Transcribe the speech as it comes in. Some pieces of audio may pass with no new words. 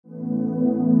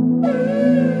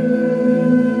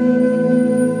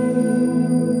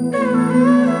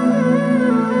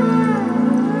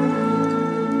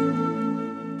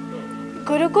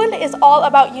Gurukul is all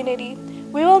about unity.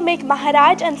 We will make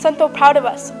Maharaj and Santo proud of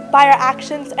us by our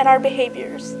actions and our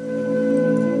behaviors.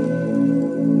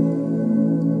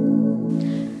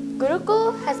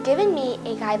 Gurukul has given me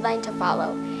a guideline to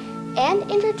follow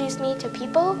and introduced me to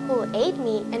people who will aid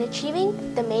me in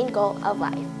achieving the main goal of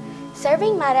life,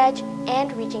 serving Maharaj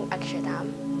and reaching Akshardham.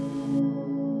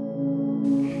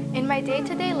 In my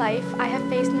day-to-day life, I have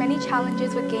faced many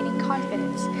challenges with gaining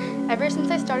confidence. Ever since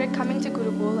I started coming to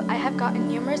Gurukul, I have gotten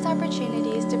numerous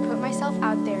opportunities to put myself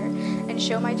out there and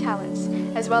show my talents,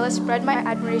 as well as spread my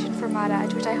admiration for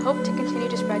Maharaj, which I hope to continue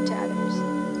to spread to others.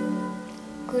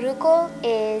 Gurukul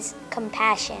is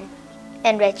compassion,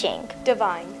 enriching,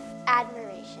 Divine.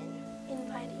 Admiration,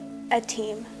 Inviting. A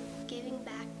team. giving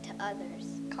back to others,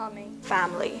 Calming.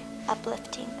 Family.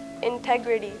 uplifting,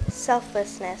 Integrity.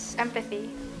 selflessness, Empathy.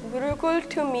 Gurukul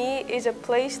to me is a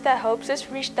place that helps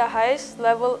us reach the highest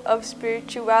level of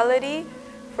spirituality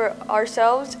for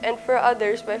ourselves and for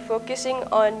others by focusing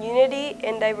on unity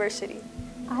and diversity.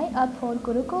 I uphold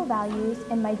Gurukul values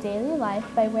in my daily life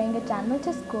by wearing a janla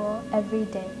to school every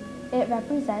day. It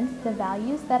represents the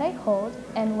values that I hold,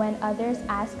 and when others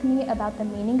ask me about the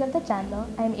meaning of the janla,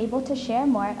 I am able to share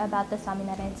more about the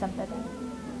Swaminarayan Sampradaya.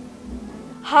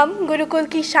 हम गुरुकुल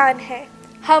की शान हैं,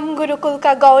 हम गुरुकुल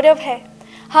का गौरव हैं,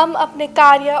 हम अपने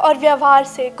कार्य और व्यवहार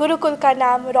से गुरुकुल का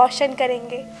नाम रोशन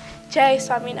करेंगे। जय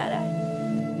स्वामीनारायण।